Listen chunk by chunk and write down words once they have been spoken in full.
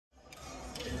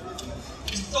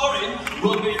story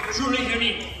will be truly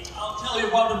unique. I'll tell you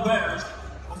about the bears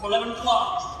of 11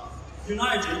 clans,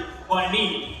 united by a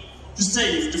need to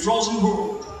save the frozen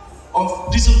world of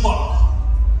dieselpunk.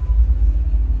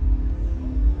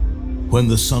 When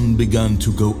the sun began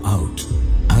to go out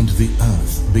and the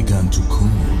earth began to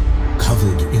cool,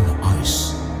 covered in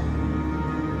ice.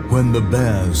 When the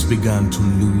bears began to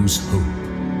lose hope,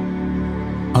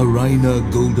 a Rainer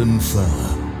golden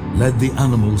fur led the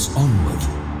animals onward,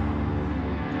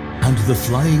 and the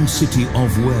flying city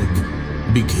of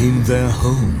Weg became their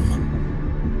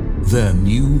home, their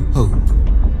new hope,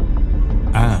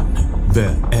 and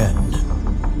their end.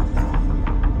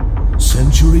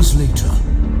 Centuries later,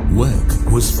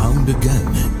 Weg was found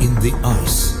again in the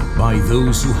ice by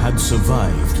those who had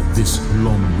survived this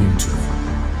long winter.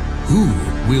 Who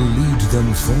will lead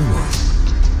them forward?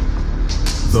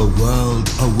 The world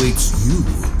awaits you,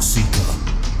 Seeker.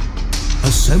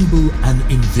 Assemble an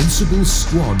invincible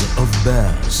squad of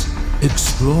bears,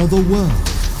 explore the world,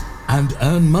 and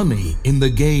earn money in the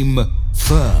game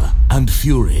Fur and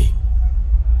Fury.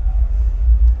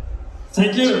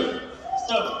 Thank you.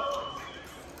 So,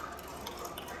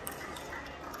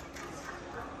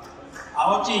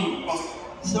 our team of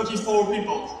 34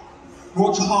 people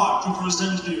worked hard to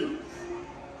present you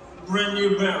a brand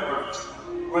new Bearverse,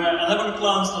 where 11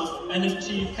 clans of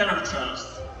NFT characters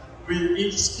with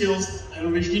each skills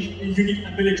and with unique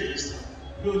abilities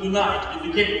will unite in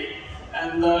the game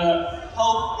and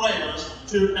help players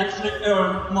to actually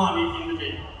earn money in the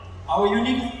game. Our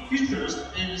unique features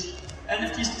is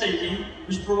NFT staking,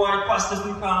 which provide passive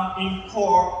income in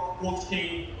core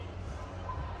blockchain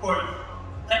coin.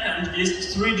 Second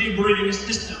is 3D breeding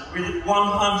system with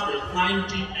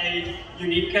 198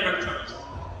 unique characters.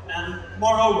 And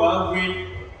moreover, we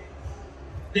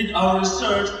did our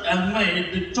research and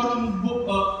made the token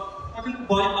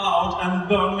buyout and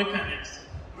burn mechanics,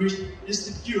 which is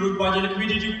secured by the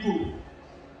liquidity pool.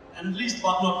 And least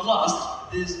but not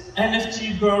last is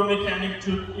NFT burn mechanic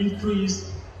to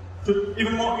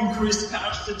even more increase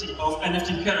scarcity of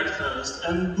NFT characters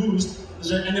and boost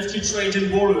the NFT trading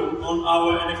volume on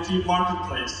our NFT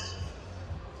marketplace.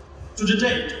 To the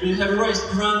date, we have raised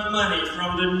grant money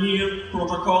from the NEAR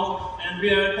protocol and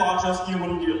we are part of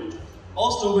Human Guild.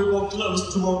 Also, we work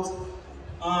close towards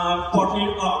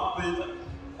partnering up with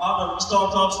other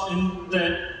startups in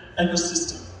the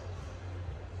ecosystem.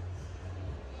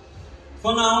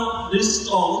 For now, this is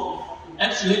all.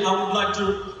 Actually, I would like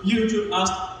you to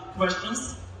ask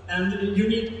questions, and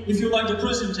if you like the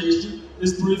presentation,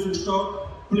 it's brief and short,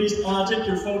 please take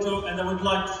your photo and I would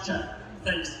like to chat.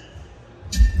 Thanks.